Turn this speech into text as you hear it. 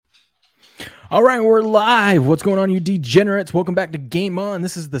All right, we're live. What's going on, you degenerates? Welcome back to Game On.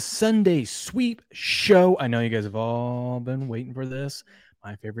 This is the Sunday Sweep Show. I know you guys have all been waiting for this.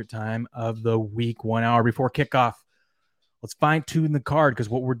 My favorite time of the week, 1 hour before kickoff. Let's fine-tune the card because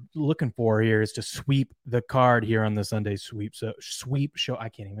what we're looking for here is to sweep the card here on the Sunday Sweep Show. I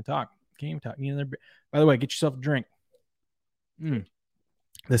can't even talk. By the way, get yourself a drink.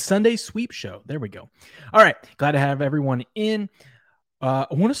 The Sunday Sweep Show. There we go. All right. Glad to have everyone in. I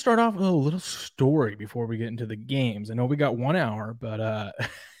want to start off with a little story before we get into the games. I know we got 1 hour, but man,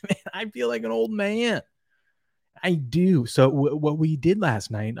 I feel like an old man. I do. So what we did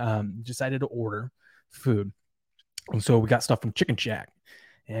last night, decided to order food. And so we got stuff from Chicken Shack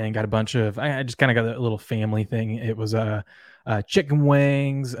and got a bunch of, I just kind of got a little family thing. It was chicken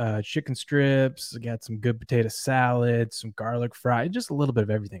wings, chicken strips, got some good potato salad, some garlic fry, just a little bit of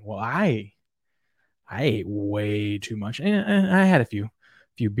everything. Well, I ate way too much, and I had a few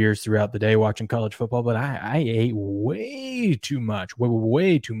beers throughout the day watching college football, but I ate way too much,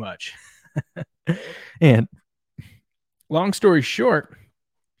 way too much. And long story short,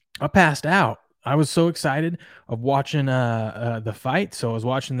 I passed out. I was so excited of watching the fight, so I was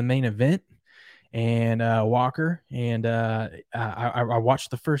watching the main event and Walker, and I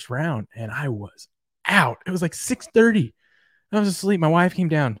watched the first round, and I was out. It was like 6:30. I was asleep. My wife came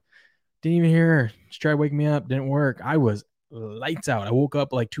down. Didn't even hear her. She tried waking me up. Didn't work. I was lights out. I woke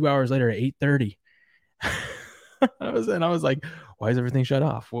up like 2 hours later at 8:30. I was like, why is everything shut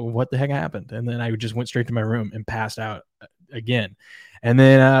off? Well, what the heck happened? And then I just went straight to my room and passed out again. And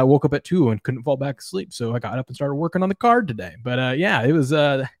then I woke up at 2 and couldn't fall back asleep. So I got up and started working on the card today. But yeah, it was,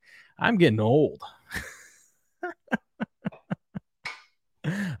 I'm getting old.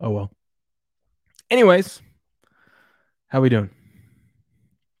 Oh, well. Anyways, how we doing?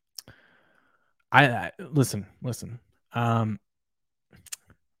 I listen.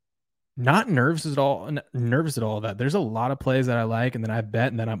 Not nervous at all that there's a lot of plays that I like and that I bet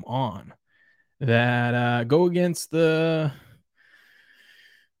and that I'm on that go against what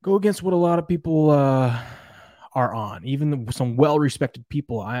a lot of people are on, even some well-respected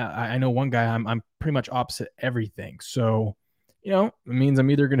people. I know one guy I'm pretty much opposite everything. So, it means I'm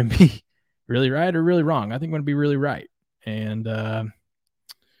either going to be really right or really wrong. I think I'm going to be really right. And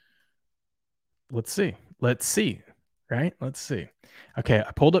let's see. Right? Let's see. Okay,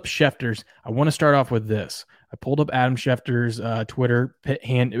 I pulled up Schefter's. I want to start off with this. I pulled up Adam Schefter's Twitter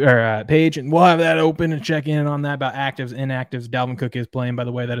page, and we'll have that open and check in on that about actives, inactives. Dalvin Cook is playing, by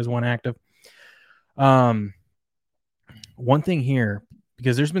the way. That is one active. One thing here,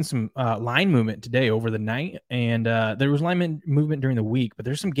 because there's been some line movement today over the night, and there was line movement during the week, but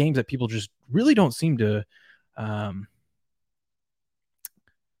there's some games that people just really don't seem to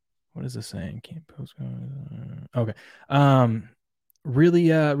what is this saying? Can't post. Okay.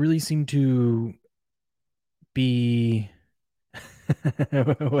 Really seem to be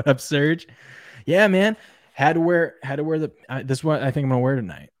what up, Serge? Yeah, man. Had to wear the this is what I think I'm gonna wear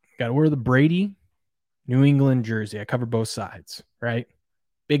tonight. Got to wear the Brady New England jersey. I cover both sides, right?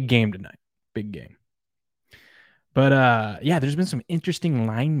 Big game tonight. Big game. But yeah, there's been some interesting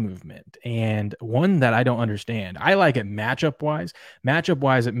line movement, and one that I don't understand. I like it matchup wise.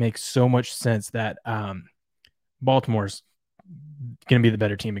 It makes so much sense that Baltimore's going to be the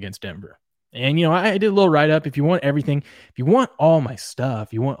better team against Denver. And I did a little write up. If you want everything, if you want all my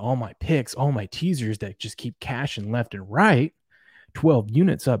stuff, you want all my picks, all my teasers that just keep cashing left and right. 12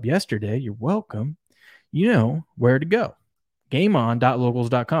 units up yesterday. You're welcome. You know where to go.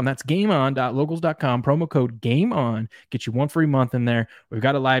 GameOn.locals.com. That's GameOn.locals.com. Promo code GameOn. Get you one free month in there. We've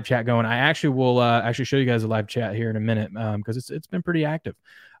got a live chat going. I actually will actually show you guys a live chat here in a minute because it's been pretty active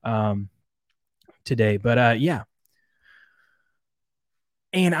today. But yeah.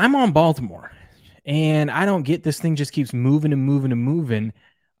 And I'm on Baltimore. And I don't get this thing just keeps moving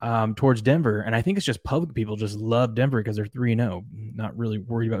towards Denver. And I think it's just public people just love Denver because they're 3-0, not really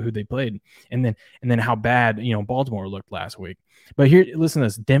worried about who they played. And then how bad, Baltimore looked last week. But here, listen to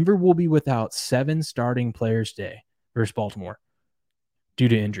this. Denver will be without 7 starting players today versus Baltimore due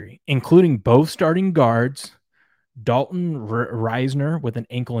to injury, including both starting guards, Dalton Reisner with an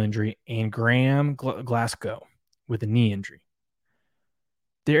ankle injury and Graham Glasgow with a knee injury.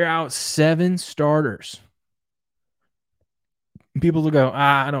 They're out 7 starters. People will go,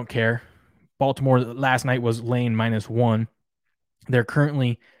 I don't care. Baltimore last night was laying -1. They're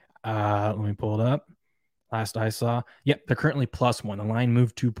currently, let me pull it up. Last I saw, yep, they're currently +1. The line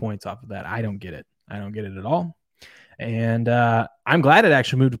moved 2 points off of that. I don't get it. At all. And I'm glad it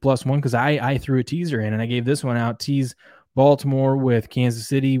actually moved to +1 because I threw a teaser in and I gave this one out. Tease Baltimore with Kansas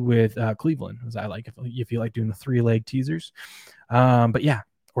City with Cleveland, as I like if you like doing the 3-leg teasers. But yeah,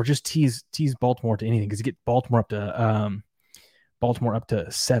 or just tease Baltimore to anything, because you get Baltimore up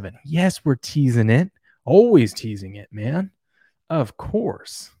to 7. Yes, we're teasing it. Always teasing it, man. Of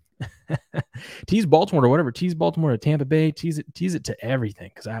course. Tease Baltimore or whatever. Tease Baltimore to Tampa Bay. Tease it to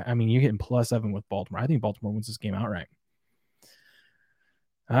everything. Because I mean, you're getting +7 with Baltimore. I think Baltimore wins this game outright.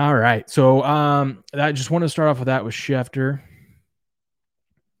 All right. So I just want to start off with that with Schefter.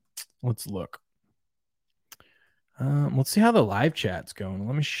 Let's look. Let's see how the live chat's going.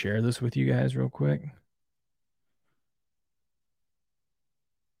 Let me share this with you guys real quick.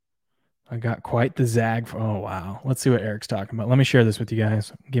 I got quite the zag. Oh, wow. Let's see what Eric's talking about. Let me share this with you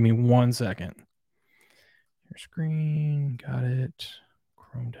guys. Give me 1 second. Your screen. Got it.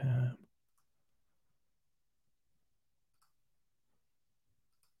 Chrome tab.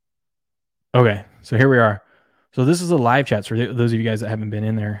 Okay. So here we are. So this is a live chat for those of you guys that haven't been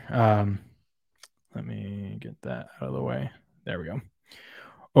in there. Let me get that out of the way. There we go.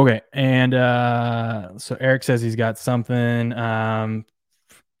 Okay. And so Eric says he's got something.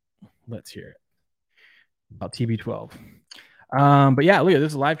 Let's hear it about TB12. But yeah, look at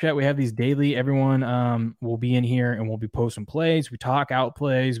this live chat. We have these daily. Everyone will be in here and we'll be posting plays. We talk out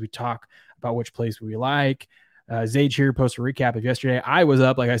plays. We talk about which plays we like. Zage here posts a recap of yesterday. I was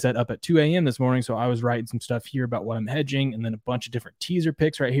up, like I said, up at 2 a.m. this morning. So I was writing some stuff here about what I'm hedging, and then a bunch of different teaser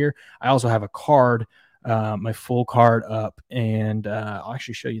picks right here. I also have a card, my full card up, and I'll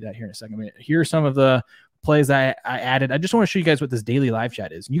actually show you that here in a second. Here are some of the plays I added. I just want to show you guys what this daily live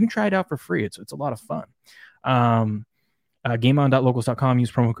chat is. You can try it out for free. It's a lot of fun. GameOn.locals.com.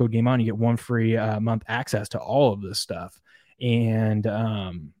 Use promo code GameOn. You get 1 free month access to all of this stuff. And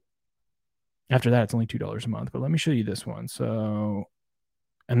after that, it's only $2 a month. But let me show you this one. So,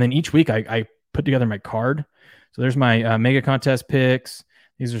 and then each week I put together my card. So there's my mega contest picks.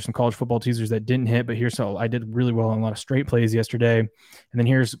 These are some college football teasers that didn't hit, but here's how I did really well on a lot of straight plays yesterday. And then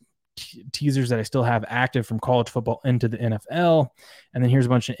here's teasers that I still have active from college football into the NFL. And then here's a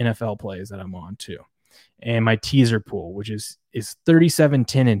bunch of NFL plays that I'm on too. And my teaser pool, which is 37,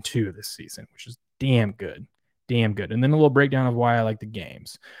 10, and 2 this season, which is damn good. And then a little breakdown of why I like the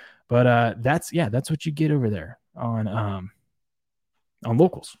games. But that's what you get over there on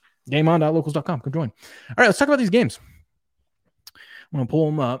Locals. GameOn.locals.com. Come join. All right, let's talk about these games. I'm going to pull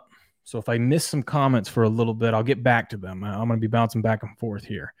them up. So if I miss some comments for a little bit, I'll get back to them. I'm going to be bouncing back and forth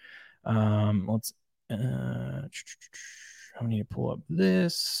here. I need to pull up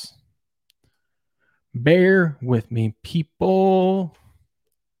this. Bear with me, people.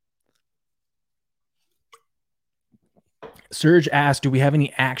 Serge asked, do we have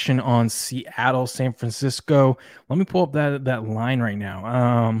any action on Seattle, San Francisco? Let me pull up that line right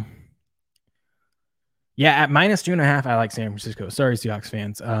now. Yeah, at -2.5, I like San Francisco. Sorry, Seahawks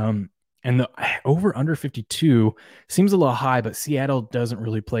fans. And the over under 52 seems a little high, but Seattle doesn't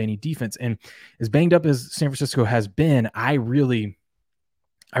really play any defense. And as banged up as San Francisco has been, I really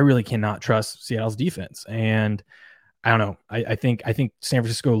cannot trust Seattle's defense. And I don't know. I think San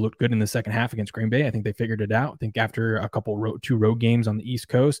Francisco looked good in the second half against Green Bay. I think they figured it out. I think after a couple two road games on the East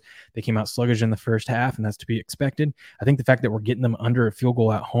Coast, they came out sluggish in the first half, and that's to be expected. I think the fact that we're getting them under a field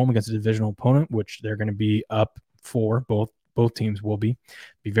goal at home against a divisional opponent, which they're going to be up for, both teams will be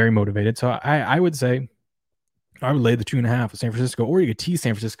very motivated. So I would say I would lay the 2.5 with San Francisco, or you could tease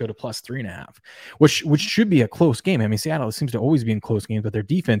San Francisco to +3.5, which should be a close game. I mean, Seattle seems to always be in close games, but their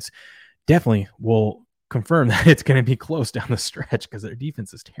defense definitely will confirm that it's going to be close down the stretch because their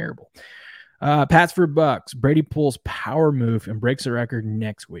defense is terrible. Pats for Bucks. Brady pulls power move and breaks the record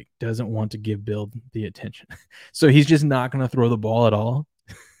next week. Doesn't want to give Bill the attention. So he's just not going to throw the ball at all.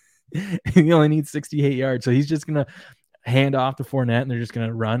 He only needs 68 yards. So he's just going to hand off to Fournette and they're just going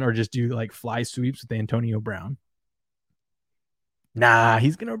to run, or just do like fly sweeps with Antonio Brown. Nah,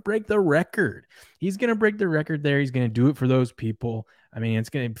 he's going to break the record. He's going to break the record there. He's going to do it for those people. I mean, it's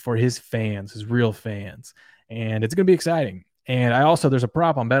going to be for his fans, his real fans. And it's going to be exciting. And there's a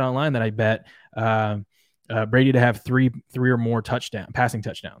prop on Bet Online that I bet Brady to have three or more passing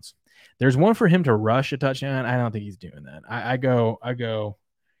touchdowns. There's one for him to rush a touchdown. I don't think he's doing that. I go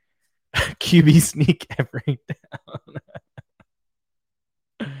QB sneak every down.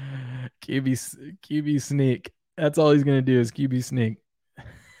 QB sneak. That's all he's going to do is QB sneak.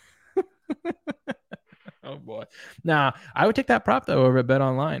 Oh boy. Nah, I would take that prop though over at Bet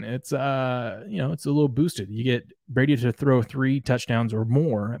Online. It's it's a little boosted. You get Brady to throw 3 touchdowns or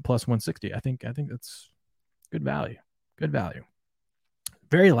more at +160. I think that's good value. Good value.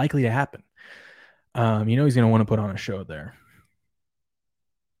 Very likely to happen. He's going to want to put on a show there.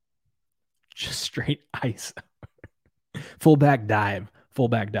 Just straight ice. Fullback dive,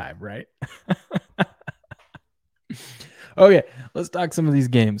 right? Okay, let's talk some of these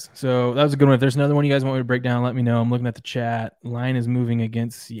games. So that was a good one. If there's another one you guys want me to break down, let me know. I'm looking at the chat. Line is moving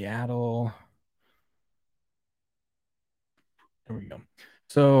against Seattle. There we go.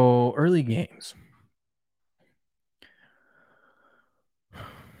 So early games.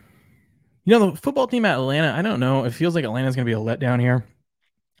 You know, the football team at Atlanta, I don't know. It feels like Atlanta's going to be a letdown here.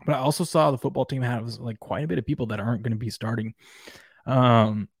 But I also saw the football team has like quite a bit of people that aren't going to be starting.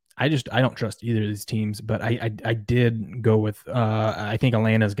 I don't trust either of these teams, but I did go with I think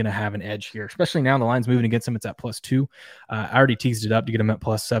Atlanta is going to have an edge here, especially now the line's moving against them. It's at +2. I already teased it up to get them at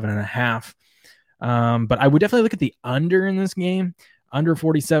 +7.5. But I would definitely look at the under in this game, under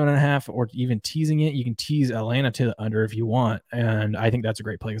 47.5, or even teasing it. You can tease Atlanta to the under if you want, and I think that's a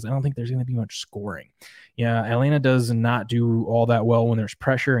great play because I don't think there's going to be much scoring. Yeah, Atlanta does not do all that well when there's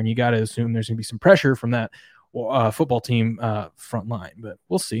pressure, and you got to assume there's going to be some pressure from that football team front line. But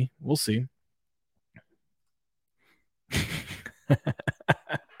we'll see. We'll see.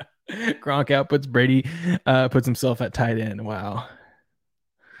 Gronk outputs Brady, puts himself at tight end. Wow.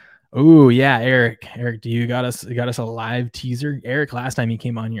 Oh yeah, Eric. Eric, do you got us a live teaser? Eric, last time he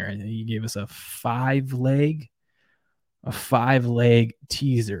came on here, he gave us a five leg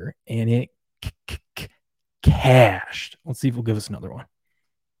teaser, and it cashed. Let's see if he'll give us another one.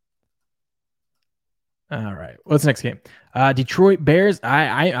 All right. What's the next game? Detroit Bears.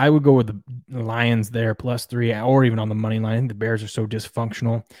 I would go with the Lions there, +3, or even on the money line. I think the Bears are so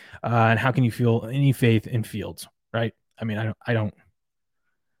dysfunctional. And how can you feel any faith in Fields, right? I mean, I don't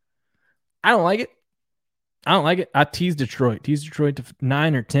like it. I don't like it. I tease Detroit. Tease Detroit to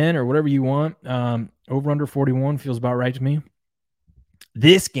 9 or 10 or whatever you want. Over under 41 feels about right to me.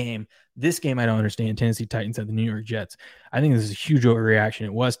 This game, I don't understand. Tennessee Titans at the New York Jets. I think this is a huge overreaction.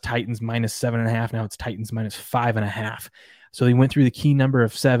 It was Titans -7.5. Now it's Titans -5.5. So they went through the key number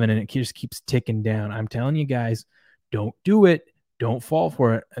of 7, and it just keeps ticking down. I'm telling you guys, don't do it. Don't fall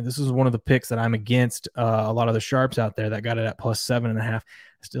for it. And this is one of the picks that I'm against a lot of the sharps out there that got it at +7.5.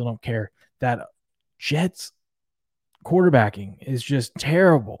 I still don't care. That Jets quarterbacking is just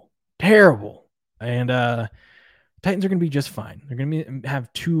terrible. And Titans are going to be just fine. They're going to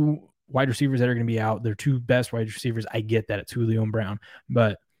have two wide receivers that are going to be out. They're two best wide receivers. I get that it's Julio and Brown,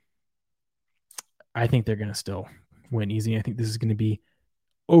 but I think they're going to still win easy. I think this is going to be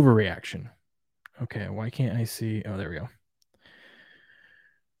overreaction. Okay, why can't I see? Oh, there we go.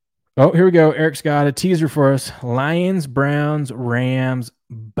 Oh, here we go. Eric's got a teaser for us. Lions, Browns, Rams,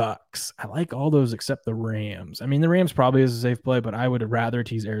 Bucks. I like all those except the Rams. I mean, the Rams probably is a safe play, but I would rather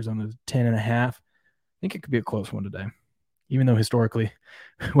tease Arizona 10.5. I think it could be a close one today. Even though historically,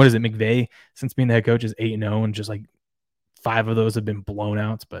 what is it, McVay, since being the head coach, is 8-0, and just like 5 of those have been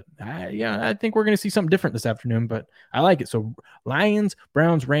blownouts. But I think we're going to see something different this afternoon, but I like it. So Lions,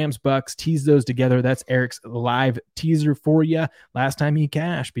 Browns, Rams, Bucks, tease those together. That's Eric's live teaser for you. Last time he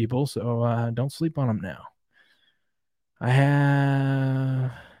cashed, people, so don't sleep on him now. I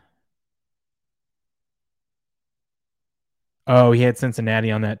have... Oh, he had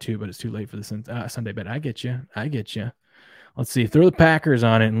Cincinnati on that too, but it's too late for the Sunday bet. I get you. Let's see. Throw the Packers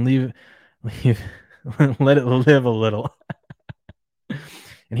on it and leave let it live a little.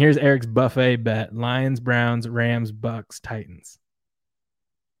 And here's Eric's buffet bet: Lions, Browns, Rams, Bucks, Titans.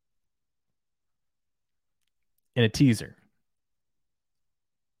 In a teaser.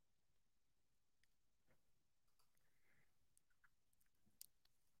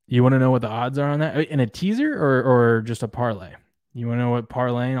 You want to know what the odds are on that in a teaser or just a parlay? You want to know what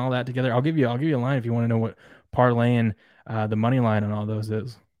parlaying all that together? I'll give you a line if you want to know what parlaying the money line on all those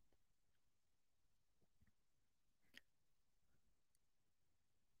is.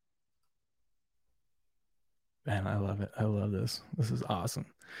 Man, I love it. I love this. This is awesome.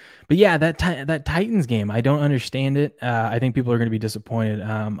 But yeah, that Titans game, I don't understand it. I think people are going to be disappointed.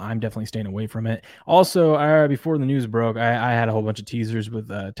 I'm definitely staying away from it. Also, before the news broke, I had a whole bunch of teasers with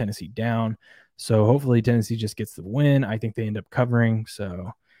Tennessee down. So hopefully Tennessee just gets the win. I think they end up covering.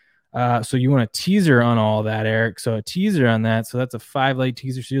 So you want a teaser on all that, Eric. So a teaser on that. So that's a 5-leg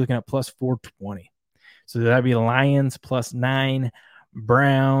teaser. So you're looking at +420. So that'd be Lions +9,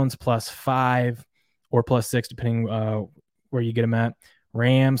 Browns +5, or +6, depending where you get them at.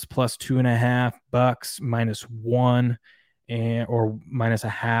 Rams +2.5, Bucks -1, or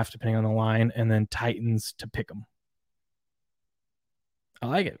 -0.5, depending on the line, and then Titans to pick them. I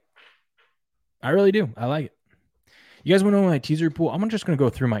like it. I really do. I like it. You guys want to know my teaser pool? I'm just going to go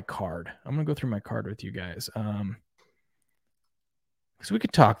through my card. I'm going to go through my card with you guys. because we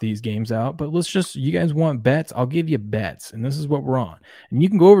could talk these games out, but you guys want bets? I'll give you bets, and this is what we're on. And you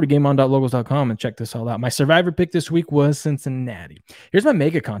can go over to gameon.logos.com and check this all out. My survivor pick this week was Cincinnati. Here's my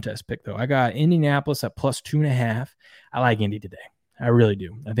mega contest pick, though. I got Indianapolis at plus 2.5. I like Indy today. I really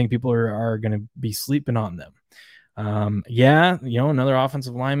do. I think people are going to be sleeping on them. Another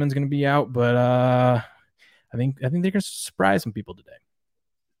offensive lineman's going to be out, but I think they're going to surprise some people today.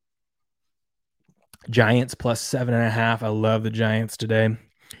 Giants plus 7.5. I love the Giants today.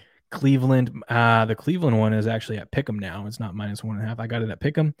 Cleveland, the Cleveland one is actually at Pick'em now. It's not minus 1.5. I got it at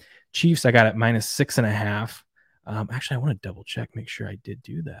Pick'em. Chiefs, I got it minus 6.5. Actually, I want to double check, make sure I did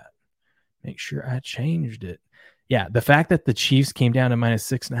do that. Make sure I changed it. Yeah, the fact that the Chiefs came down to minus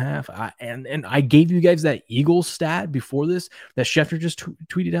 6.5, and I gave you guys that Eagles stat before this that Schefter just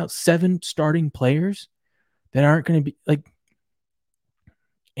tweeted out 7 starting players that aren't going to be like,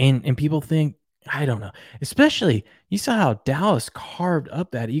 and people think, I don't know, especially you saw how Dallas carved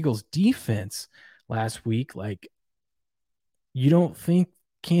up that Eagles defense last week. Like, you don't think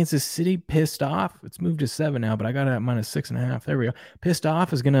Kansas City pissed off? It's moved to 7 now, but I got it at minus 6.5. There we go. Pissed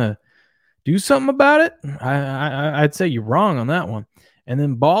off is going to do something about it. I'd say you're wrong on that one. And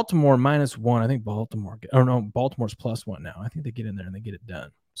then Baltimore minus 1. I think Baltimore's plus 1 now. I think they get in there and they get it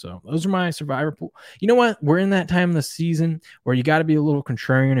done. So those are my survivor pool. You know what? We're in that time of the season where you got to be a little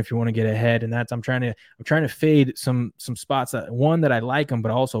contrarian if you want to get ahead. And I'm trying to fade some spots that I like them, but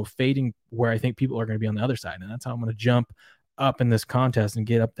also fading where I think people are going to be on the other side. And that's how I'm going to jump up in this contest and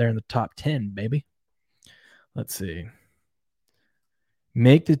get up there in the top 10, baby. Let's see.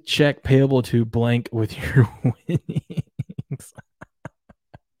 Make the check payable to blank with your winnings.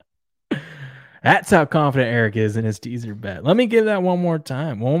 That's how confident Eric is in his teaser bet. Let me give that one more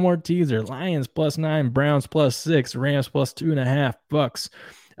time. One more teaser. Lions plus 9, Browns plus 6, Rams plus 2.5, Bucks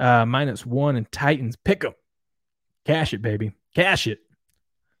minus 1, and Titans. Pick them. Cash it, baby. Cash it.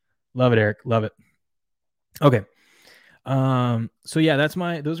 Love it, Eric. Love it. Okay. So yeah,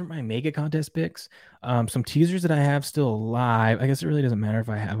 those are my mega contest picks. Some teasers that I have still alive. I guess it really doesn't matter if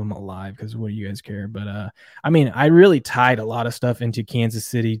I have them alive because what do you guys care? But I really tied a lot of stuff into Kansas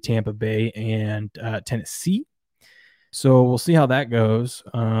City, Tampa Bay, and Tennessee. So we'll see how that goes.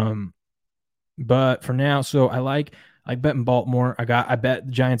 But for now, so I like betting Baltimore. I bet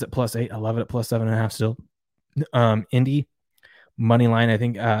the Giants at plus 8. I love it at plus 7.5 still. Indy money line, I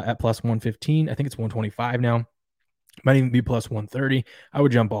think at plus 115. I think it's 125 now. Might even be plus 130. I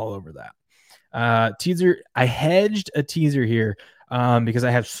would jump all over that. Teaser, I hedged a teaser here because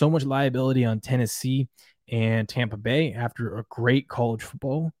I have so much liability on Tennessee and Tampa Bay after a great college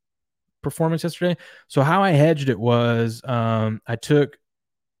football performance yesterday. So how I hedged it was I took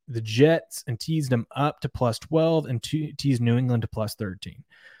the Jets and teased them up to plus 12 and teased New England to plus 13.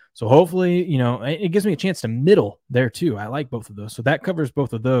 So hopefully, it gives me a chance to middle there too. I like both of those. So that covers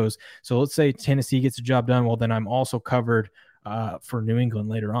both of those. So let's say Tennessee gets the job done. Well, then I'm also covered for New England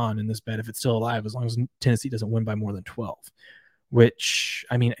later on in this bet if it's still alive, as long as Tennessee doesn't win by more than 12, which,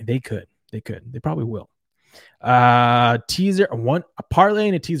 they could. They probably will. Teaser, a parlay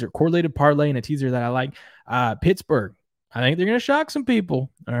and a teaser, correlated parlay and a teaser that I like. Pittsburgh. I think they're going to shock some people.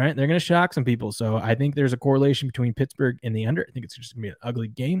 All right. They're going to shock some people. So I think there's a correlation between Pittsburgh and the under. I think it's just going to be an ugly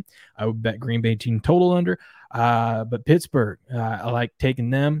game. I would bet Green Bay team total under. But Pittsburgh, I like taking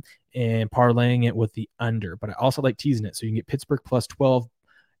them and parlaying it with the under. But I also like teasing it. So you can get Pittsburgh plus 12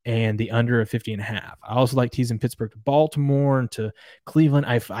 and the under of 50.5. I also like teasing Pittsburgh to Baltimore and to Cleveland.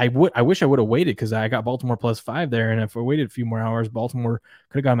 I wish I would have waited because I got Baltimore plus 5 there. And if I waited a few more hours, Baltimore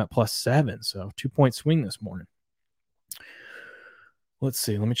could have got them at plus 7. So 2-point swing this morning. Let's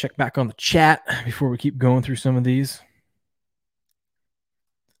see. Let me check back on the chat before we keep going through some of these.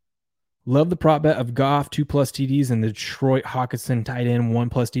 Love the prop bet of Goff 2+ TDs and the Detroit Hawkinson tight end 1+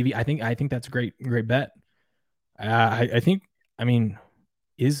 TV. I think that's a great bet. I think.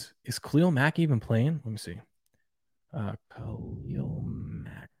 Is Khalil Mack even playing? Let me see. Khalil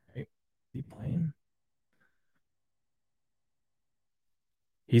Mack, right? Is he playing?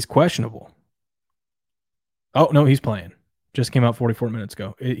 He's questionable. Oh no, he's playing. Just came out 44 minutes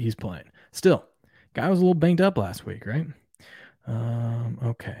ago. He's playing. Still, guy was a little banged up last week, right?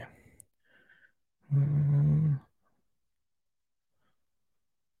 Okay.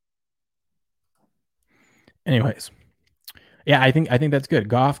 Anyways, yeah, I think that's good.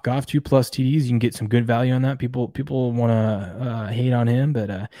 Goff 2+ TDs. You can get some good value on that. People want to hate on him,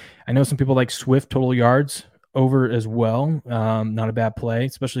 but I know some people like Swift total yards over as well. Not a bad play,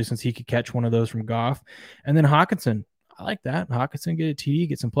 especially since he could catch one of those from Goff. And then Hawkinson. I like that. Hawkinson get a TD,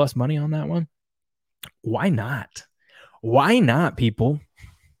 get some plus money on that one. Why not? Why not, people?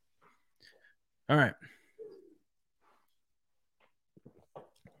 All right.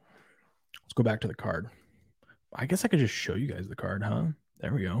 go back to the card. I guess I could just show you guys the card, huh?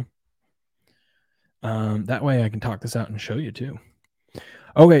 There we go. That way I can talk this out and show you too.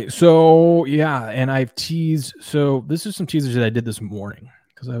 Okay, so yeah, and I've teased. So this is some teasers that I did this morning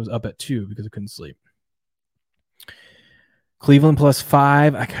because I was up at 2 because I couldn't sleep. Cleveland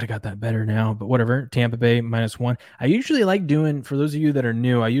 +5. I kind of got that better now, but whatever. Tampa Bay -1. I usually like doing, for those of you that are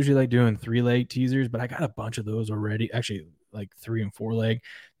new, I usually like doing 3-leg teasers, but I got a bunch of those already. Actually, like 3 and 4-leg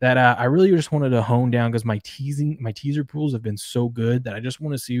that I really just wanted to hone down because my teaser pools have been so good that I just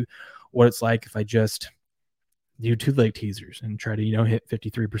want to see what it's like if I just do 2-leg teasers and try to, hit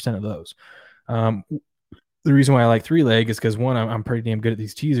 53% of those. The reason why I like 3-leg is because 1, I'm pretty damn good at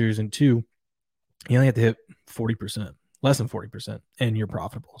these teasers, and 2, you only have to hit 40%. Less than 40%, and you're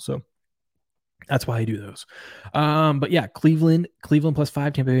profitable. So that's why I do those. But yeah, Cleveland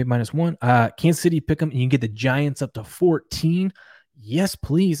 +5, Tampa Bay -1. Kansas City pick them, and you can get the Giants up to 14. Yes,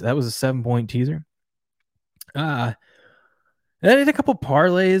 please. That was a 7-point teaser. I did a couple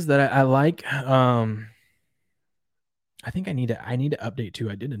parlays that I like. I think I need to update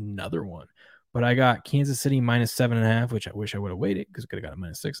too. I did another one, but I got Kansas City -7.5, which I wish I would have waited because I could have got a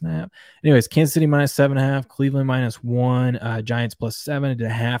 -6.5. Anyways, Kansas City -7.5, Cleveland -1, Giants +7. I did a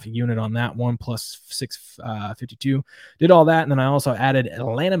half unit on that one, +652. Did all that, and then I also added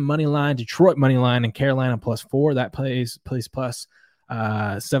Atlanta money line, Detroit money line, and Carolina +4. That plays plus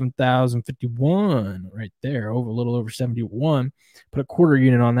 7,051 right there, over a little over 71. Put a quarter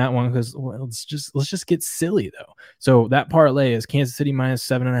unit on that one because let's just get silly though. So that parlay is Kansas City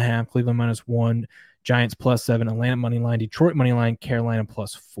 -7.5, Cleveland -1, Giants +7, Atlanta money line, Detroit money line, Carolina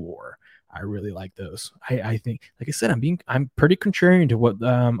 +4. I really like those. I think, like I said, I'm pretty contrarian to what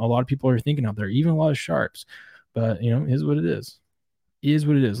a lot of people are thinking out there, even a lot of sharps. But is what it is. Is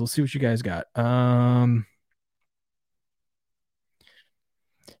what it is. Let's see what you guys got.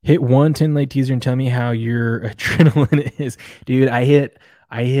 Hit one 10-leg teaser and tell me how your adrenaline is. Dude, I hit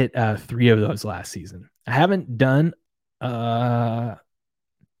 3 of those last season. I haven't done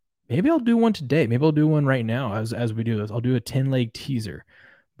maybe I'll do one today. Maybe I'll do one right now as we do this. I'll do a 10-leg teaser.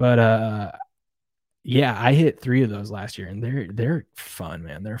 But yeah, I hit 3 of those last year, and they're fun,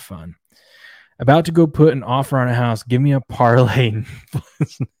 man. They're fun. About to go put an offer on a house. Give me a parlay.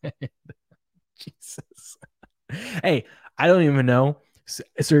 Jesus. Hey, I don't even know,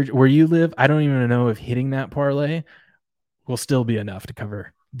 Serge, where you live. I don't even know if hitting that parlay will still be enough to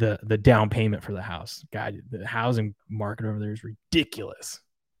cover the down payment for the house. God, the housing market over there is ridiculous.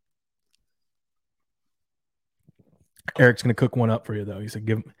 Eric's gonna cook one up for you though. He said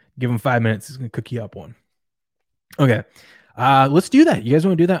give him 5 minutes. He's gonna cook you up one. Okay. Let's do that. You guys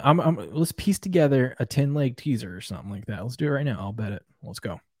want to do that? Let's piece together a 10-leg teaser or something like that. Let's do it right now. I'll bet it. Let's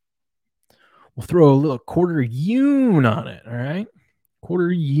go. We'll throw a little quarter un on it. All right.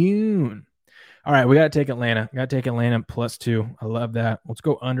 Quarter un. All right. We got to take Atlanta. Got to take Atlanta +2. I love that. Let's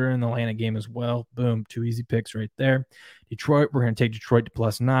go under in the Atlanta game as well. Boom. 2 easy picks right there. Detroit. We're going to take Detroit to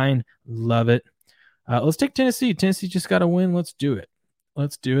 +9. Love it. Let's take Tennessee. Tennessee just got to win. Let's do it.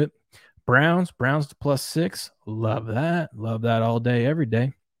 Let's do it. Browns to +6. Love that. Love that all day, every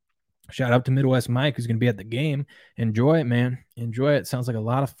day. Shout out to Midwest Mike, who's going to be at the game. Enjoy it, man. Enjoy it. Sounds like a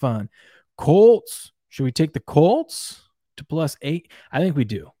lot of fun. Colts. Should we take the Colts to +8? I think we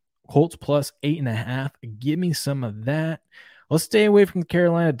do. Colts +8.5. Give me some of that. Let's stay away from the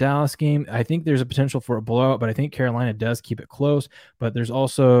Carolina-Dallas game. I think there's a potential for a blowout, but I think Carolina does keep it close. But there's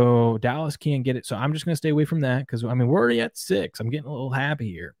also Dallas can't get it. So I'm just going to stay away from that because, we're already at 6. I'm getting a little happy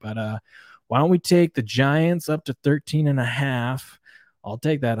here. But why don't we take the Giants up to 13.5? I'll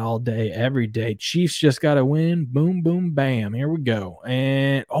take that all day, every day. Chiefs just got to win. Boom, boom, bam. Here we go.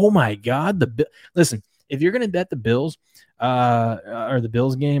 And, oh, my God. Listen, if you're going to bet the Bills or the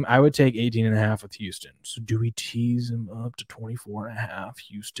Bills game, I would take 18.5 with Houston. So do we tease them up to 24.5,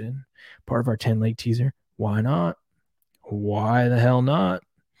 Houston? Part of our 10-leg teaser. Why not? Why the hell not?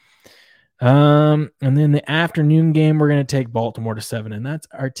 And then the afternoon game, we're going to take Baltimore to 7, and that's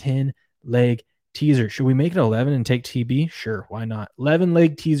our 10-leg teaser. Should we make it 11 and take TB? Sure, why not?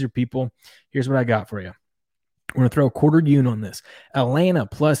 11-leg teaser, people. Here's what I got for you. We're going to throw a quarter un on this. Atlanta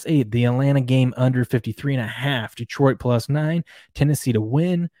 +8. The Atlanta game under 53.5. Detroit +9. Tennessee to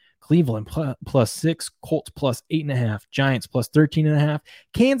win. Cleveland +6. Colts +8.5. Giants +13.5.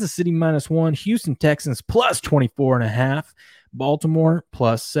 Kansas City -1. Houston Texans +24.5. Baltimore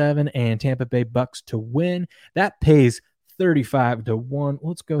 +7. And Tampa Bay Bucks to win. That pays 35 to 1.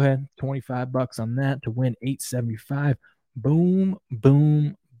 Let's go ahead. $25 on that to win 875. Boom,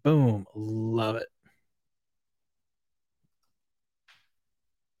 boom, boom. Love it.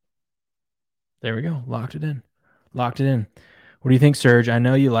 There we go. Locked it in. Locked it in. What do you think, Serge? I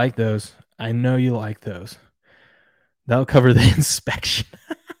know you like those. I know you like those. That'll cover the inspection.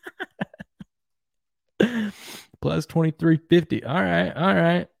 Plus 2350. All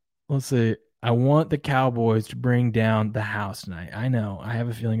right. Let's see. I want the Cowboys to bring down the house tonight. I know. I have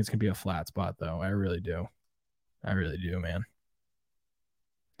a feeling it's gonna be a flat spot, though. I really do. Man.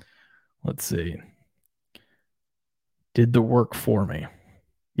 Let's see. Did the work for me.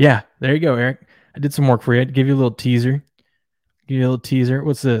 Yeah, there you go, Eric. I did some work for you. I'd give you a little teaser.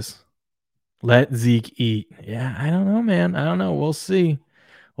 What's this? Let Zeke eat. Yeah, I don't know, man. I don't know. We'll see.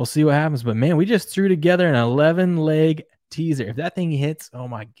 We'll see what happens. But man, we just threw together an 11-leg teaser. If that thing hits, oh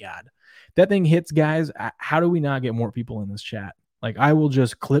my God. If that thing hits, guys, how do we not get more people in this chat? Like, I will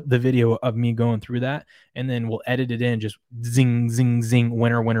just clip the video of me going through that, and then we'll edit it in. Just zing, zing, zing,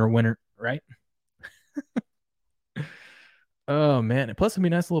 winner, winner, winner, right? Oh man. And plus it'd be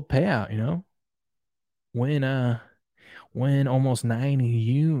a nice little payout, you know? Win almost 9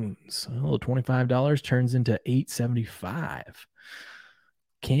 unes. A little $25 turns into $8.75.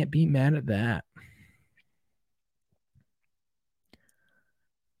 Can't be mad at that.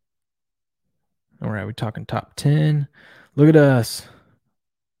 All right, we're talking top 10. Look at us.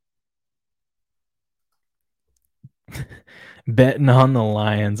 Betting on the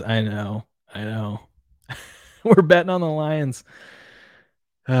Lions. I know. We're betting on the Lions.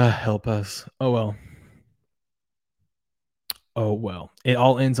 Help us. Oh well. It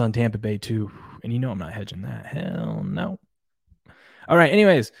all ends on Tampa Bay too. And you know I'm not hedging that. Hell no. All right.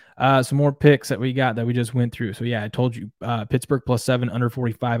 Anyways, some more picks that we got that we just went through. So yeah, I told you Pittsburgh +7 under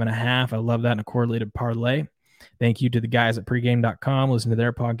 45.5. I love that in a correlated parlay. Thank you to the guys at pregame.com. Listen to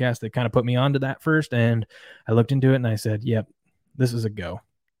their podcast. They kind of put me onto that first, and I looked into it and I said, yep, this is a go.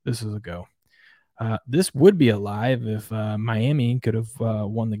 This would be alive if Miami could have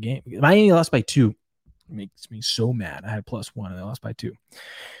won the game. Miami lost by 2. It makes me so mad. I had +1 and they lost by 2.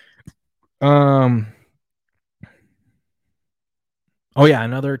 Oh yeah,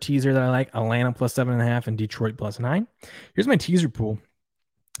 another teaser that I like: Atlanta +7.5 and Detroit +9. Here's my teaser pool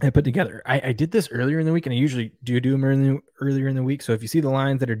I put together. I did this earlier in the week, and I usually do them earlier in the week. So if you see the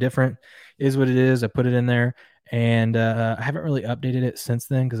lines that are different, is what it is. I put it in there, and I haven't really updated it since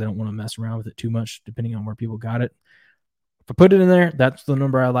then because I don't want to mess around with it too much, depending on where people got it. If I put it in there, that's the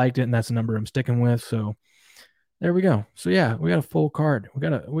number I liked it, and that's the number I'm sticking with. So there we go. So yeah, we got a full card. We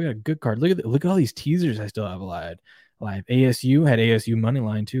got a good card. Look at all these teasers I still have live. ASU had ASU money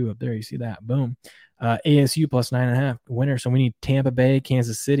line too up there. You see that? Boom. ASU +9.5 winner. So we need Tampa Bay,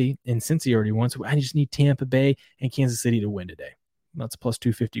 Kansas City, and Cincy already won. So I just need Tampa Bay and Kansas City to win today. That's a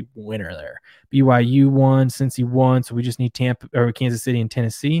 +250 winner there. BYU won, Cincy won. So we just need Tampa or Kansas City and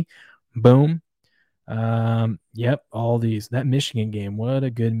Tennessee. Boom. Yep, all these. That Michigan game, what a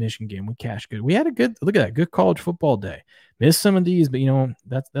good Michigan game. We cashed good. We had a good look at that, good college football day. Missed some of these, but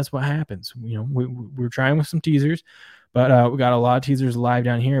that's what happens. We're trying with some teasers, but we got a lot of teasers live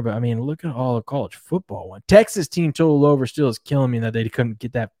down here. But I mean, look at all the college football one. Texas team total over still is killing me that they couldn't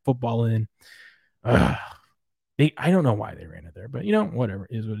get that football in. I don't know why they ran it there, but whatever,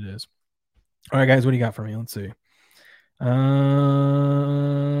 it is what it is. All right, guys, what do you got for me? Let's see.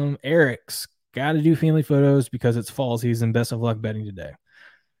 Eric's got to do family photos because it's fall season. Best of luck betting today.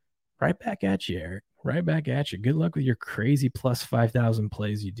 Right back at you, Eric. Right back at you. Good luck with your crazy +5,000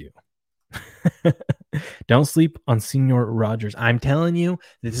 plays you do. Don't sleep on Senior Rodgers. I'm telling you,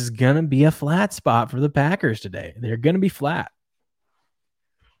 this is going to be a flat spot for the Packers today. They're going to be flat.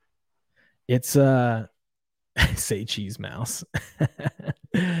 It's say cheese mouse.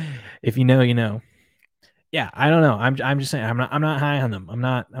 If you know, you know. Yeah, I don't know. I'm just saying I'm not high on them. I'm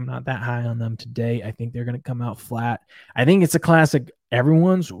not that high on them today. I think they're going to come out flat. I think it's a classic.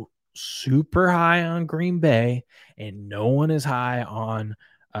 Everyone's super high on Green Bay and no one is high on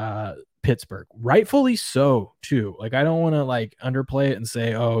Pittsburgh. Rightfully so, too. Like, I don't want to underplay it and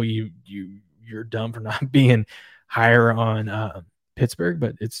say, "Oh, you're dumb for not being higher on Pittsburgh,"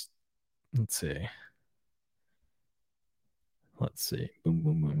 but let's see. Boom,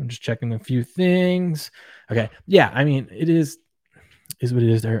 boom, boom. I'm just checking a few things. Okay. Yeah. I mean, it is what it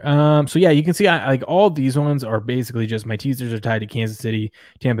is there. So yeah, you can see all these ones are basically just my teasers are tied to Kansas City,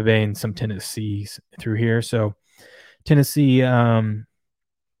 Tampa Bay, and some Tennessee through here. So Tennessee made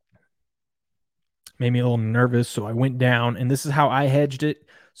me a little nervous. So I went down, and this is how I hedged it.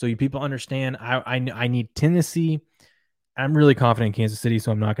 So you people understand, I need Tennessee. I'm really confident in Kansas City,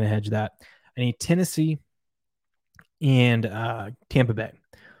 so I'm not going to hedge that. I need Tennessee and Tampa Bay.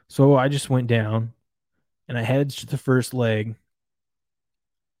 So I just went down and I hedged the first leg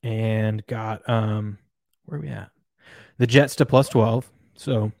and got where are we at? The Jets to +12.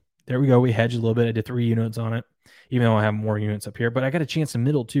 So there we go. We hedged a little bit. I did 3 units on it. even though I have more units up here. But I got a chance in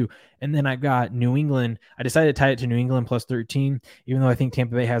middle too. And then I got New England. I decided to tie it to New England plus 13, even though I think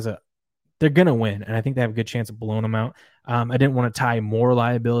Tampa Bay they're going to win. And I think they have a good chance of blowing them out. I didn't want to tie more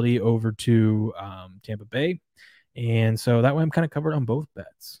liability over to Tampa Bay. And so that way I'm kind of covered on both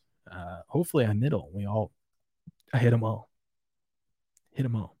bets. Hopefully I middle. I hit them all. Hit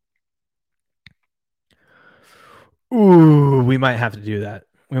them all. Ooh, we might have to do that.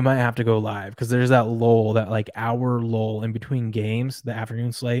 We might have to go live because there's that lull, that like hour lull in between games, the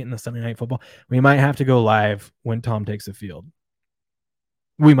afternoon slate and the Sunday night football. We might have to go live when Tom takes the field.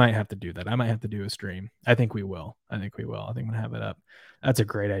 We might have to do that. I might have to do a stream. I think we will. I think I'm going to have it up. That's a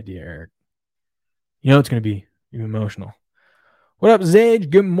great idea, Eric. You know it's going to be emotional. What up, Zage?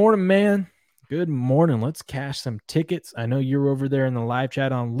 Good morning, man. Good morning. Let's cash some tickets. I know you're over there in the live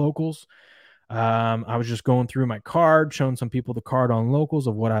chat on locals. I was just going through my card, showing some people the card on locals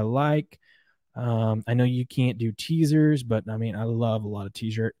of what I like. I know you can't do teasers, but I mean, I love a lot of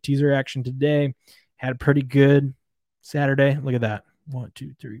teaser action today. Had a pretty good Saturday. Look at that. 1,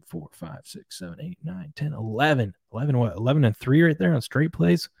 2, 3, 4, 5, 6, 7, 8, 9, 10, 11. 11 what? 11 and 3 right there on straight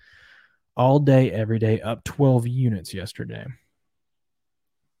plays. All day, every day, up 12 units yesterday.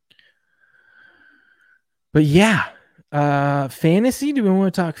 But yeah, fantasy. Do we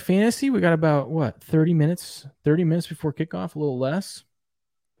want to talk fantasy? We got about 30 minutes before kickoff, a little less.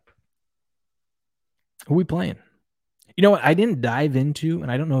 Who are we playing? You know what? I didn't dive into, and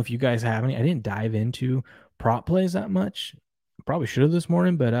I don't know if you guys have any. I didn't dive into prop plays that much. Probably should have this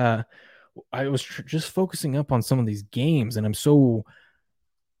morning, but I was just focusing up on some of these games, and I'm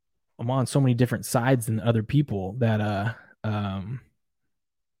on so many different sides than other people that I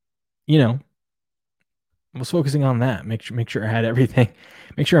was focusing on that. Make sure I had everything.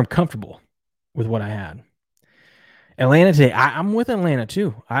 Make sure I'm comfortable with what I had. Atlanta today. I'm with Atlanta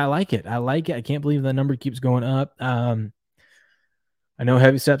too. I like it. I can't believe the number keeps going up. I know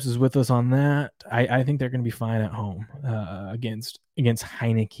Heavy Steps is with us on that. I think they're going to be fine at home against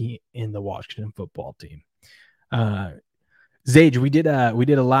Heineke in the Washington football team. Zage, we did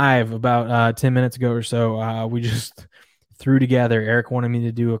a live about 10 minutes ago or so. We just threw together. Eric wanted me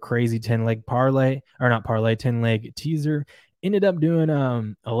to do a crazy 10-leg parlay, or not parlay, 10-leg teaser. Ended up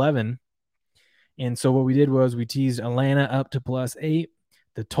doing 11. And so what we did was we teased Atlanta up to +8,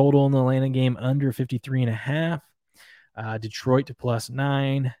 the total in the Atlanta game under 53.5, Detroit to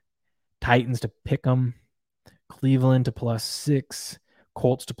 +9, Titans to pick 'em, Cleveland to +6,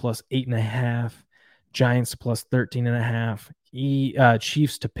 Colts to +8.5, Giants to +13.5,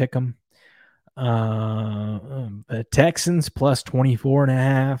 Chiefs to pick 'em, Texans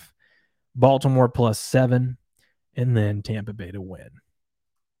 +24.5, Baltimore +7, and then Tampa Bay to win.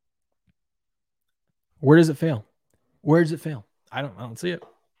 Where does it fail? Where does it fail? I don't see it.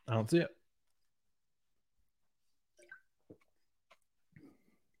 I don't see it.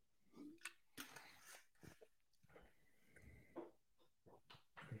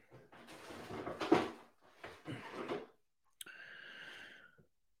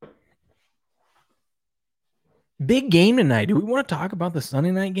 Big game tonight. Do we want to talk about the Sunday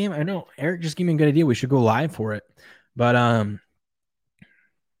night game? I know Eric just gave me a good idea. We should go live for it. But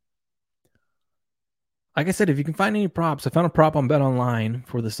like I said, if you can find any props, I found a prop on Bet Online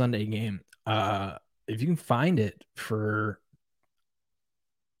for the Sunday game. If you can find it for,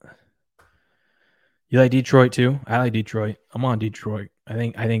 you like Detroit too? I like Detroit. I'm on Detroit. I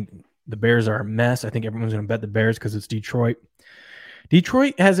think the Bears are a mess. I think everyone's going to bet the Bears because it's Detroit.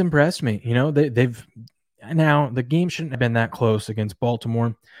 Detroit has impressed me. You know, they've now the game shouldn't have been that close against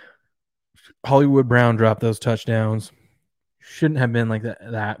Baltimore. Hollywood Brown dropped those touchdowns. Shouldn't have been like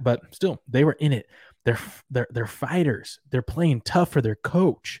that, but still, they were in it. They're fighters. They're playing tough for their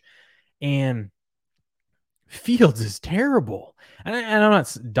coach, and Fields is terrible. And I'm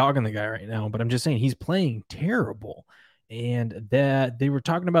not dogging the guy right now, but I'm just saying he's playing terrible. And that they were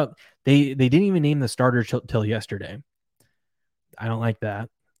talking about they didn't even name the starter till yesterday. I don't like that.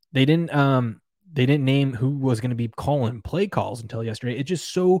 They didn't name who was going to be calling play calls until yesterday. It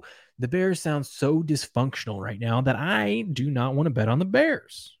just the Bears sound so dysfunctional right now that I do not want to bet on the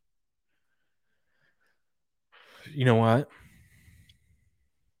Bears. You know what?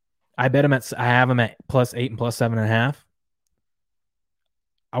 I have them at +8 and +7.5.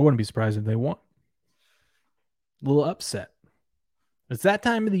 I wouldn't be surprised if they won. A little upset. It's that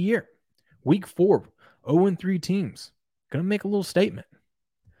time of the year. Week 4, 0-3 teams. Gonna make a little statement.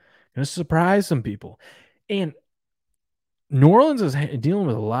 Gonna surprise some people. And New Orleans is dealing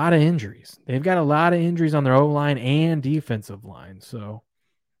with a lot of injuries. They've got a lot of injuries on their O-line and defensive line. So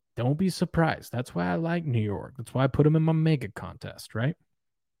don't be surprised. That's why I like New York. That's why I put them in my mega contest, right?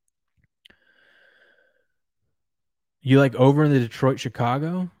 You like over in the Detroit,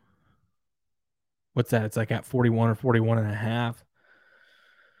 Chicago? What's that? It's like at 41 or 41 and a half.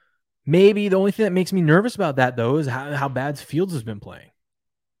 Maybe the only thing that makes me nervous about that, though, is how bad Fields has been playing.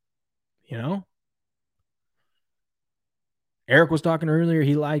 You know? Eric was talking earlier.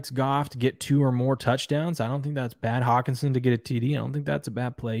 He likes Goff to get 2 or more touchdowns. I don't think that's bad. Hawkinson to get a TD. I don't think that's a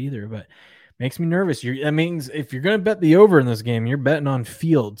bad play either, but makes me nervous. That means if you're going to bet the over in this game, you're betting on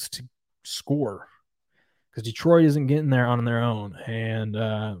Fields to score because Detroit isn't getting there on their own. And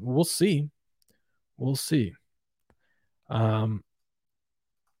we'll see. We'll see. As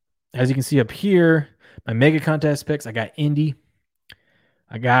you can see up here, my mega contest picks, I got Indy.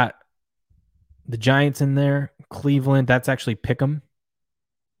 I got the Giants in there. Cleveland, that's actually Pick'em.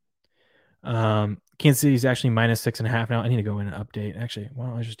 Kansas City is actually minus 6.5 now. I need to go in and update. Actually, why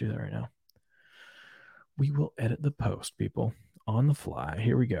don't I just do that right now? We will edit the post, people, on the fly.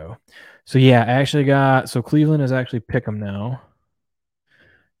 Here we go. So yeah, I actually got, so Cleveland is actually Pick'em now.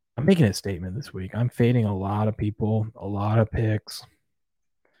 I'm making a statement this week. I'm fading a lot of people, a lot of picks,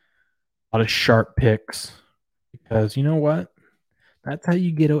 a lot of sharp picks, because you know what? That's how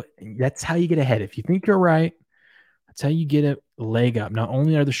you get ahead. If you think you're right, that's how you get a leg up. Not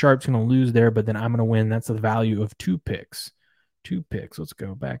only are the sharps going to lose there, but then I'm going to win. That's the value of 2 picks. 2 picks. Let's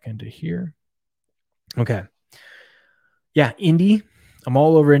go back into here. Okay. Yeah, Indy. I'm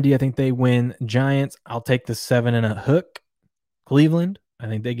all over Indy. I think they win. Giants, I'll take the 7 and a hook. Cleveland, I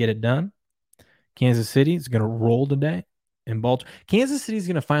think they get it done. Kansas City is going to roll today. And Baltimore. Kansas City is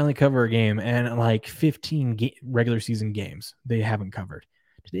going to finally cover a game, and like 15 regular season games they haven't covered.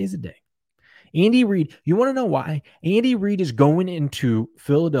 Today's the day. Andy Reid, you want to know why? Andy Reid is going into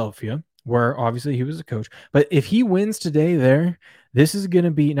Philadelphia, where obviously he was a coach. But if he wins today there, this is going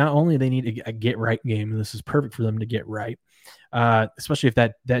to be, not only they need a get-right game, and this is perfect for them to get right, especially if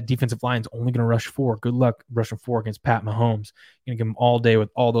that defensive line is only going to rush 4. Good luck rushing 4 against Pat Mahomes. You're going to give him all day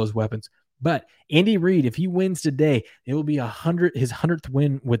with all those weapons. But Andy Reid, if he wins today, it will be his 100th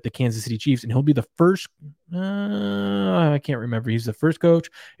win with the Kansas City Chiefs, and he'll be the first. I can't remember. He's the first coach.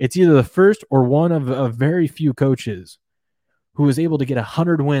 It's either the first or one of a very few coaches who was able to get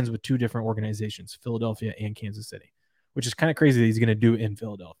 100 wins with 2 different organizations, Philadelphia and Kansas City, which is kind of crazy that he's going to do it in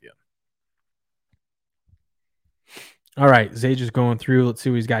Philadelphia. All right, Zage is going through. Let's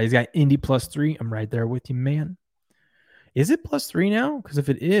see what he's got. He's got Indy +3. I'm right there with you, man. Is it +3 now? Because if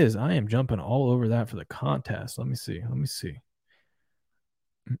it is, I am jumping all over that for the contest. Let me see.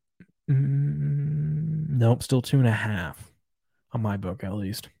 Nope, still 2.5 on my book at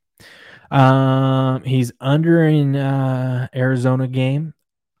least. He's under in Arizona game.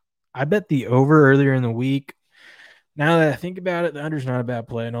 I bet the over earlier in the week. Now that I think about it, the under's not a bad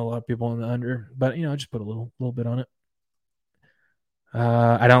play. I know a lot of people on the under, but I just put a little bit on it.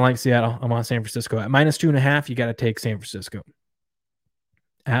 I don't like Seattle. I'm on San Francisco. At -2.5, you got to take San Francisco.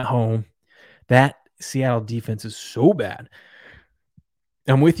 At home. That Seattle defense is so bad.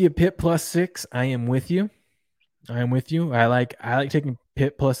 I'm with you, Pitt +6. I am with you. I like taking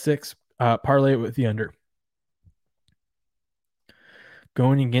Pitt +6. Parlay it with the under.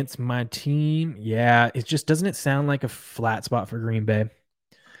 Going against my team. Yeah, it just doesn't sound like a flat spot for Green Bay.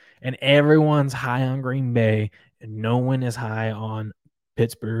 And everyone's high on Green Bay, and no one is high on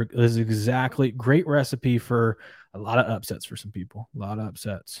Pittsburgh. This is exactly great recipe for a lot of upsets for some people. A lot of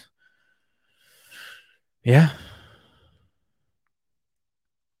upsets. Yeah.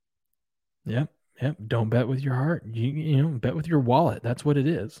 Yep. Don't bet with your heart. You bet with your wallet. That's what it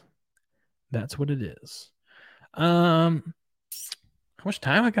is. How much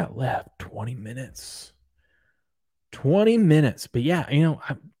time I got left? 20 minutes. 20 minutes. But yeah,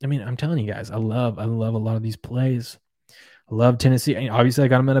 I'm telling you guys, I love a lot of these plays. I love Tennessee. Obviously, I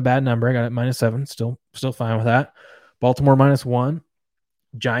got them at a bad number. I got it -7. Still fine with that. Baltimore -1.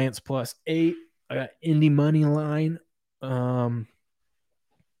 Giants +8. I got Indy money line.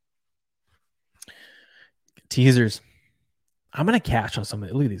 Teasers. I'm gonna cash on some of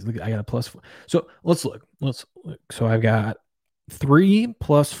it. Look at these. Look, I got a +4. So let's look. So I've got 3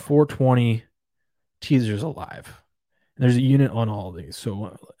 + 420 teasers alive. There's a unit on all of these.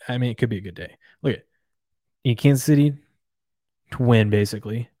 So it could be a good day. Look at Kansas City to win,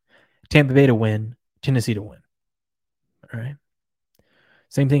 basically. Tampa Bay to win. Tennessee to win. All right.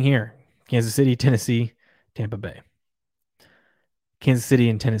 Same thing here. Kansas City, Tennessee, Tampa Bay. Kansas City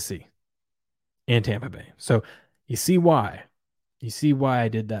and Tennessee and Tampa Bay. So you see why. I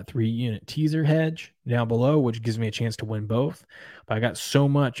did that 3-unit teaser hedge down below, which gives me a chance to win both. But I got so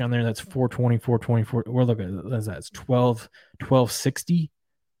much on there. That's 420, 424. We're looking at that's 1260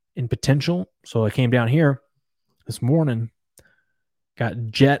 in potential. So I came down here this morning, got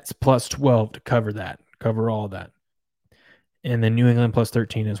Jets +12 to cover all that. and then New England plus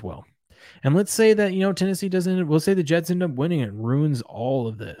 13 as well. And let's say that, Tennessee doesn't, we'll say the Jets end up winning. It ruins all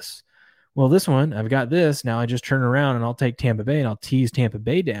of this. Well, this one, I've got this. Now I just turn around and I'll take Tampa Bay and I'll tease Tampa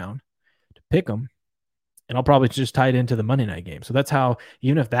Bay down to pick them. And I'll probably just tie it into the Monday night game. So that's how,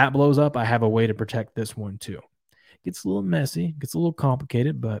 even if that blows up, I have a way to protect this one too. It gets a little messy, gets a little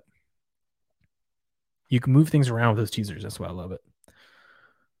complicated, but you can move things around with those teasers. That's why I love it.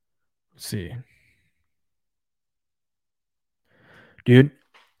 Let's see. Dude,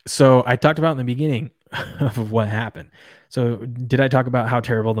 so I talked about in the beginning of what happened. So did I talk about how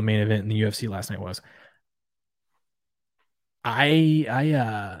terrible the main event in the UFC last night was?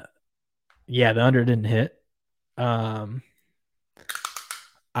 Yeah, the under didn't hit. I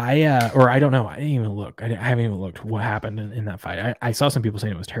don't know. I didn't even look. I haven't even looked what happened in that fight. I saw some people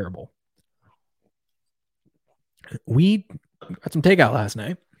saying it was terrible. We got some takeout last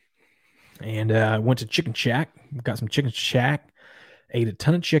night and went to Chicken Shack. Got some Chicken Shack. Ate a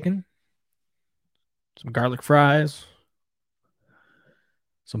ton of chicken, some garlic fries,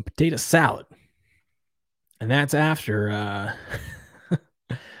 some potato salad. And that's after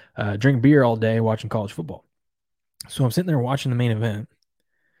drink beer all day watching college football. So I'm sitting there watching the main event.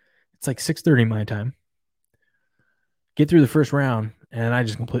 It's like 6:30 my time. Get through the first round, and I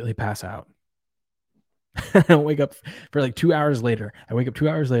just completely pass out. I wake up for like 2 hours later. I wake up 2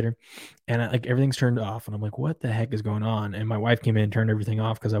 hours later, and everything's turned off. And I'm like, what the heck is going on? And my wife came in and turned everything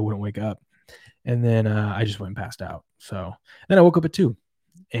off because I wouldn't wake up. And then I just went and passed out. So then I woke up at 2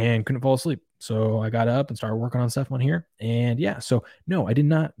 and couldn't fall asleep. So I got up and started working on stuff on here. And yeah, so no, I did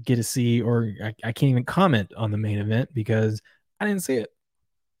not get to see, or I can't even comment on the main event because I didn't see it.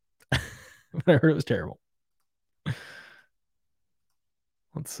 But I heard it was terrible.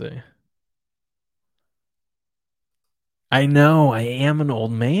 Let's see. I know I am an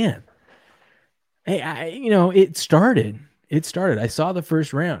old man. Hey, it started. It started. I saw the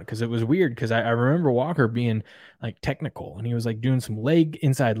first round because it was weird because I remember Walker being like technical and he was like doing some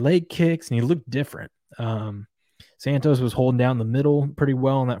inside leg kicks and he looked different. Santos was holding down the middle pretty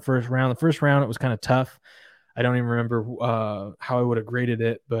well in that first round. The first round, it was kind of tough. I don't even remember how I would have graded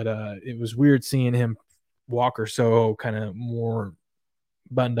it, but it was weird seeing him, Walker, so kind of more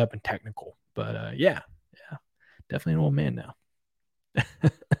buttoned up and technical. But yeah, definitely an old man now.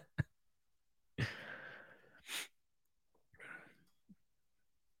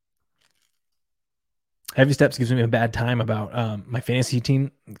 Heavy Steps gives me a bad time about my fantasy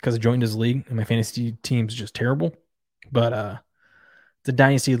team because I joined his league and my fantasy team's just terrible. But it's a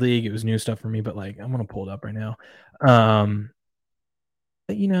dynasty league. It was new stuff for me, but like I'm gonna pull it up right now.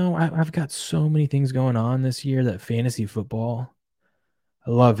 I've got so many things going on this year that fantasy football.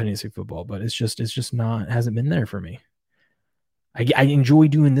 I love fantasy football, but it's just not hasn't been there for me. I enjoy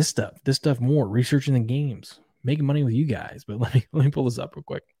doing this stuff more, researching the games, making money with you guys. But let me pull this up real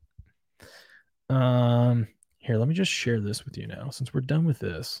quick. Here, let me just share this with you now. Since we're done with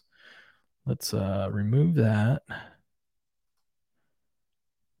this, let's remove that.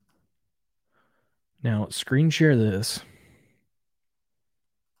 Now, screen share this.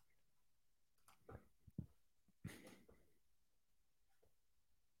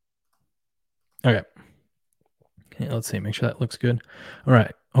 Okay, let's see. Make sure that looks good. All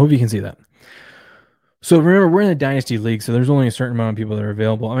right. I hope you can see that. So remember, we're in a dynasty league, so there's only a certain amount of people that are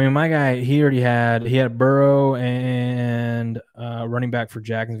available. I mean, my guy, he had Burrow and running back for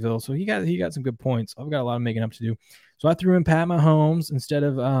Jacksonville, so he got some good points. I've got a lot of making up to do. So I threw in Pat Mahomes instead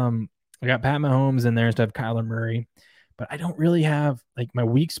of I got Pat Mahomes in there instead of Kyler Murray. But I don't really have my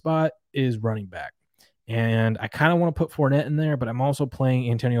weak spot is running back. And I kind of want to put Fournette in there, but I'm also playing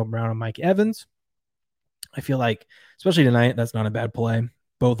Antonio Brown and Mike Evans. I feel like, especially tonight, that's not a bad play.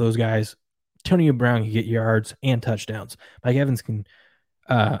 Both those guys, Antonio Brown can get yards and touchdowns. Mike Evans can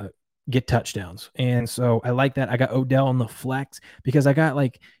get touchdowns. And so I like that. I got Odell on the flex because I got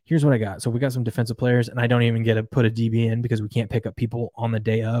here's what I got. So we got some defensive players, and I don't even get to put a DB in because we can't pick up people on the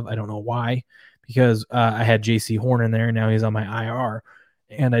day of. I don't know why, because I had JC Horn in there, and now he's on my IR,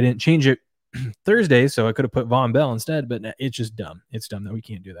 and I didn't change it Thursday, so I could have put Von Bell instead, but it's just dumb. It's dumb that we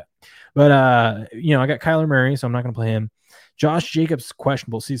can't do that. But I got Kyler Murray, so I'm not going to play him. Josh Jacobs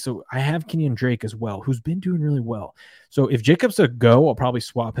questionable. See, so I have Kenyon Drake as well, who's been doing really well. So if Jacobs a go, I'll probably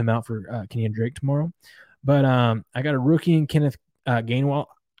swap him out for Kenyon Drake tomorrow. But I got a rookie in Kenneth Gainwell.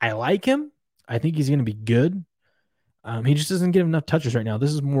 I like him. I think he's going to be good. He just doesn't get enough touches right now.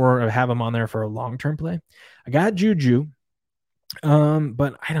 This is more of have him on there for a long-term play. I got Juju,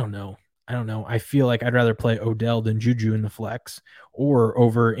 but I don't know. I feel like I'd rather play Odell than Juju in the flex or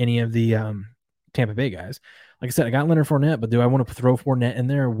over any of the Tampa Bay guys. Like I said, I got Leonard Fournette, but do I want to throw Fournette in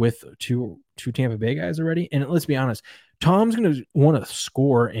there with two two Tampa Bay guys already. And let's be honest, Tom's going to want to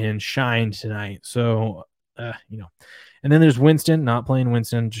score and shine tonight. So, and then there's Winston, not playing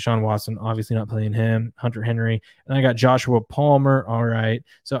Winston. Deshaun Watson, obviously not playing him. Hunter Henry. And I got Joshua Palmer. All right.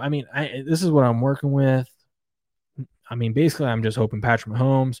 So, I mean, this is what I'm working with. I mean, basically, I'm just hoping Patrick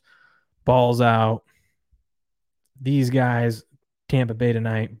Mahomes balls out. These guys, Tampa Bay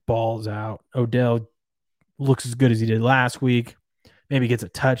tonight, balls out. Odell looks as good as he did last week. Maybe gets a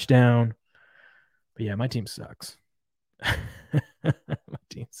touchdown. But yeah, my team sucks. My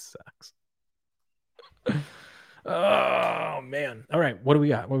team sucks. Oh, man. All right. What do we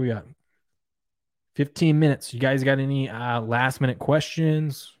got? 15 minutes. You guys got any last minute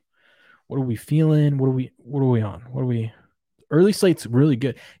questions? What are we feeling? What are we on? Early slate's really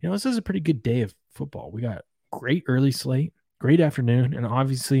good. This is a pretty good day of football. We got great early slate, great afternoon. And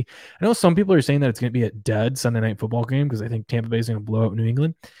obviously, I know some people are saying that it's going to be a dud Sunday night football game because I think Tampa Bay is going to blow out New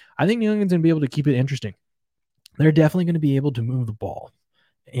England. I think New England's going to be able to keep it interesting. They're definitely going to be able to move the ball.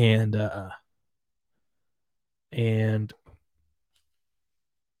 And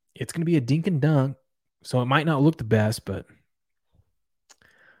it's going to be a dink and dunk. So it might not look the best, but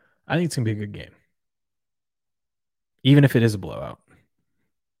I think it's going to be a good game. Even if it is a blowout.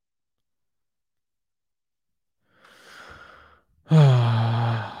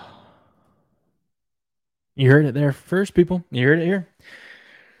 You heard it there first, people. You heard it here.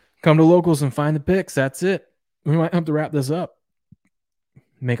 Come to Locals and find the picks. That's it. We might have to wrap this up.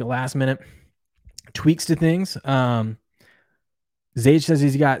 Make a last minute tweaks to things. Zage says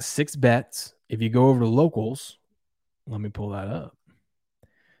he's got 6 bets. If you go over to Locals, let me pull that up.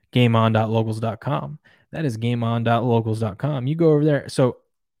 GameOn.locals.com. That is GameOn.locals.com. You go over there. So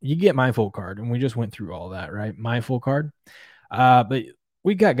you get my full card, and we just went through all that, right? My full card. But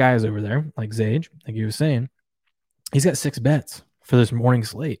we got guys over there like Zage, like he was saying. He's got 6 bets for this morning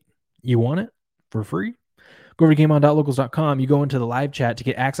slate. You want it for free? Go over to GameOn.locals.com. You go into the live chat to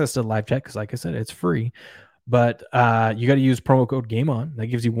get access to the live chat because, like I said, it's free. But you got to use promo code GameOn. That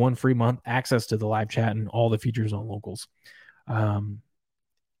gives you 1 free month access to the live chat and all the features on Locals. And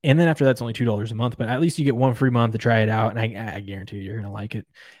then after that's only $2 a month, but at least you get 1 free month to try it out. And I guarantee you're going to like it.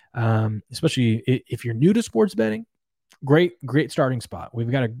 Especially if you're new to sports betting, great starting spot.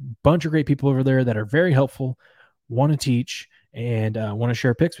 We've got a bunch of great people over there that are very helpful, want to teach, and want to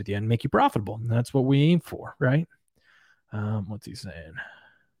share picks with you and make you profitable. And that's what we aim for, right? What's he saying?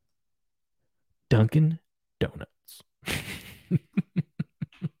 Dunkin' Donuts.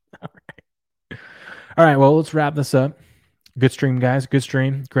 All right. Well, let's wrap this up. Good stream, guys. Good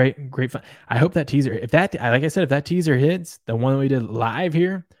stream. Great fun. I hope that teaser, like I said, if that teaser hits, the one that we did live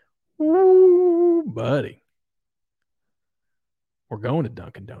here, woo, buddy. We're going to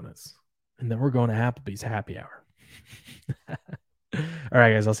Dunkin' Donuts. And then we're going to Applebee's happy hour. All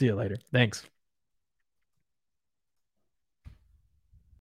right, guys. I'll see you later. Thanks.